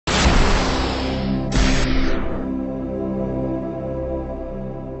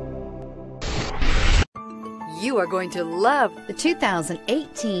You are going to love the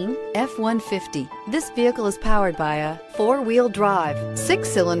 2018 F-150. This vehicle is powered by a 4-wheel drive,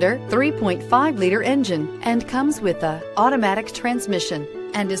 6-cylinder, 3.5-liter engine and comes with a automatic transmission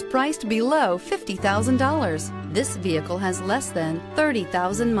and is priced below $50,000. This vehicle has less than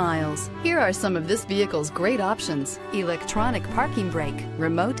 30,000 miles. Here are some of this vehicle's great options: electronic parking brake,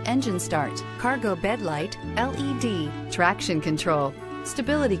 remote engine start, cargo bed light, LED, traction control,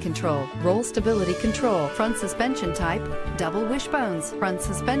 stability control, roll stability control, front suspension type, double wishbones, front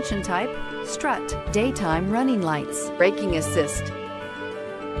suspension type, strut, daytime running lights, braking assist.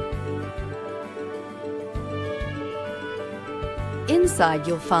 Inside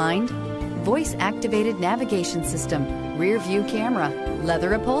you'll find voice-activated navigation system, rear view camera,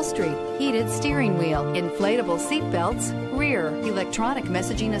 leather upholstery, heated steering wheel, inflatable seat belts, rear, electronic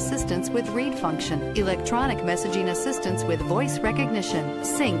messaging assistance with read function, electronic messaging assistance with voice recognition,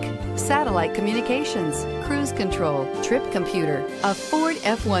 sync, satellite communications, cruise control, trip computer. A Ford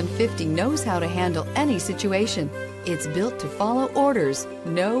F-150 knows how to handle any situation. It's built to follow orders,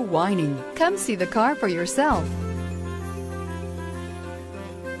 no whining. Come see the car for yourself.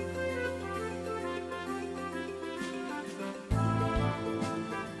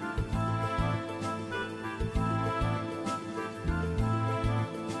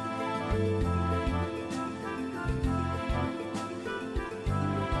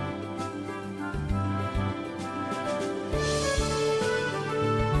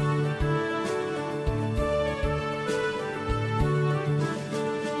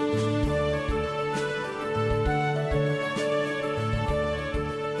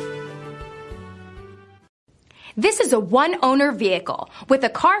 This is a one-owner vehicle with a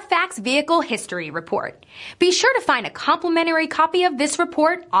Carfax Vehicle History Report. Be sure to find a complimentary copy of this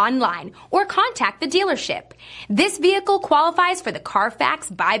report online or contact the dealership. This vehicle qualifies for the Carfax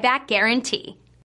Buyback Guarantee.